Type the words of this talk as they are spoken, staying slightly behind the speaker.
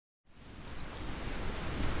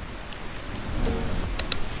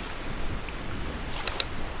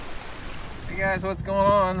guys, what's going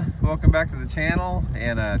on? Welcome back to the channel,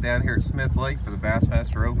 and down here at Smith Lake for the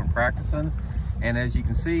Bassmaster Open practicing. And as you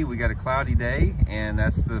can see, we got a cloudy day, and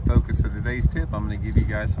that's the focus of today's tip. I'm going to give you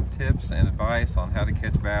guys some tips and advice on how to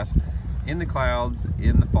catch bass in the clouds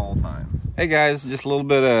in the fall time. Hey guys, just a little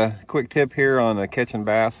bit of quick tip here on catching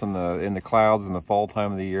bass in the clouds in the fall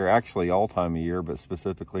time of the year. Actually all time of year, but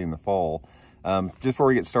specifically in the fall. Just before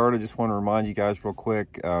we get started, just want to remind you guys real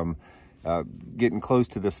quick, getting close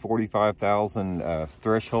to this 45,000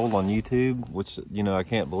 threshold on YouTube, which, you know, I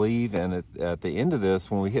can't believe. And at the end of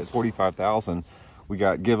this, when we hit 45,000, we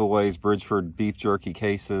got giveaways, Bridgeford beef jerky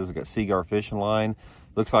cases, we got Seagar fishing line.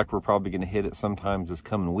 Looks like we're probably going to hit it sometimes this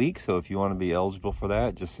coming week. So if you want to be eligible for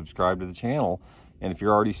that, just subscribe to the channel. And if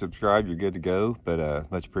you're already subscribed, you're good to go,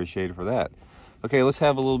 but much appreciated for that. Okay, let's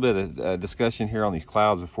have a little bit of discussion here on these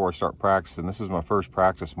clouds before I start practicing. This is my first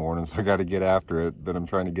practice morning, so I got to get after it, but I'm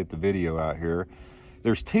trying to get the video out here.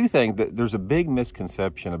 There's two things. There's a big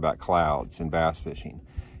misconception about clouds in bass fishing.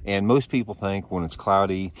 And most people think when it's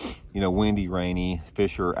cloudy, you know, windy, rainy,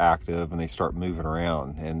 fish are active and they start moving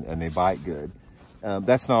around and they bite good.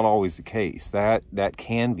 That's not always the case. That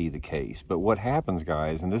can be the case. But what happens,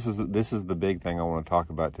 guys, and this is the big thing I want to talk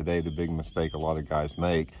about today, the big mistake a lot of guys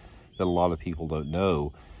make, that a lot of people don't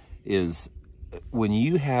know, is when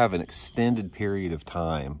you have an extended period of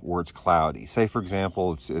time where it's cloudy. Say for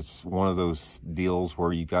example, it's one of those deals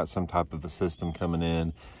where you've got some type of a system coming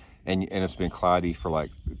in and it's been cloudy for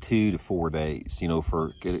like 2 to 4 days, you know,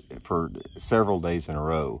 for several days in a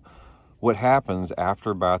row. What happens after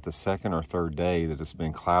about the second or third day that it's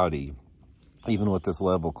been cloudy, even with this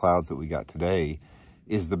level of clouds that we got today,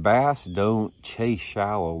 is the bass don't chase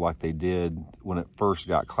shallow like they did when it first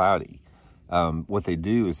got cloudy. What they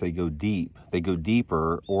do is they go deep. They go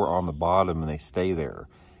deeper or on the bottom and they stay there.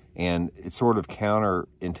 And it's sort of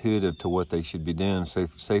counterintuitive to what they should be doing.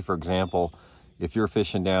 Say for example, if you're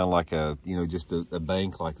fishing down like just a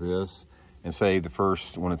bank like this, and say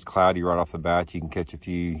when it's cloudy right off the bat, you can catch a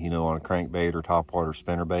few, you know, on a crankbait or topwater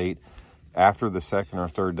spinnerbait. After the second or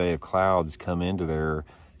third day of clouds come into there,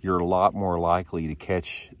 you're a lot more likely to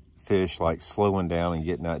catch fish like slowing down and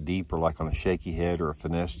getting out deeper, like on a shaky head or a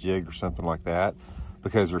finesse jig or something like that,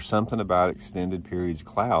 because there's something about extended periods of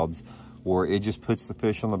clouds where it just puts the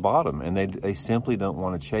fish on the bottom and they simply don't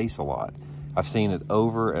want to chase a lot. I've seen it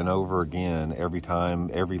over and over again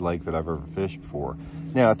every lake that I've ever fished before.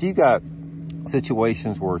 Now, if you got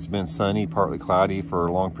situations where it's been sunny, partly cloudy for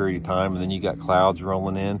a long period of time, and then you got clouds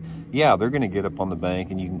rolling in, yeah, they're going to get up on the bank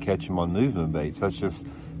and you can catch them on movement baits.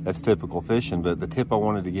 That's typical fishing. But the tip I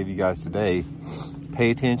wanted to give you guys today,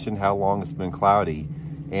 pay attention how long it's been cloudy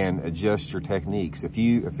and adjust your techniques. If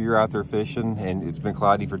you're out there fishing and it's been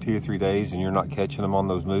cloudy for 2 or 3 days and you're not catching them on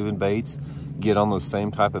those moving baits, get on those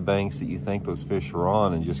same type of banks that you think those fish are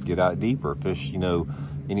on and just get out deeper. Fish, you know,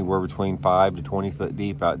 anywhere between 5 to 20 foot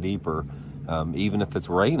deep, out deeper. Even if it's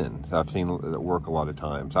raining, I've seen it work a lot of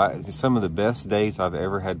times. Some of the best days I've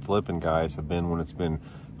ever had flipping, guys, have been when it's been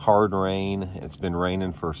hard rain, it's been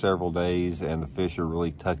raining for several days, and the fish are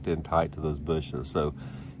really tucked in tight to those bushes. So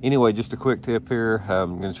anyway, just a quick tip here.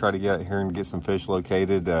 I'm going to try to get out here and get some fish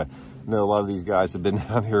located. I know a lot of these guys have been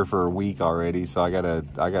down here for a week already, so I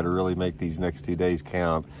gotta really make these next 2 days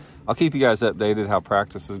count. I'll keep you guys updated how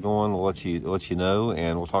practice is going. We'll let you know,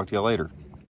 and we'll talk to you later.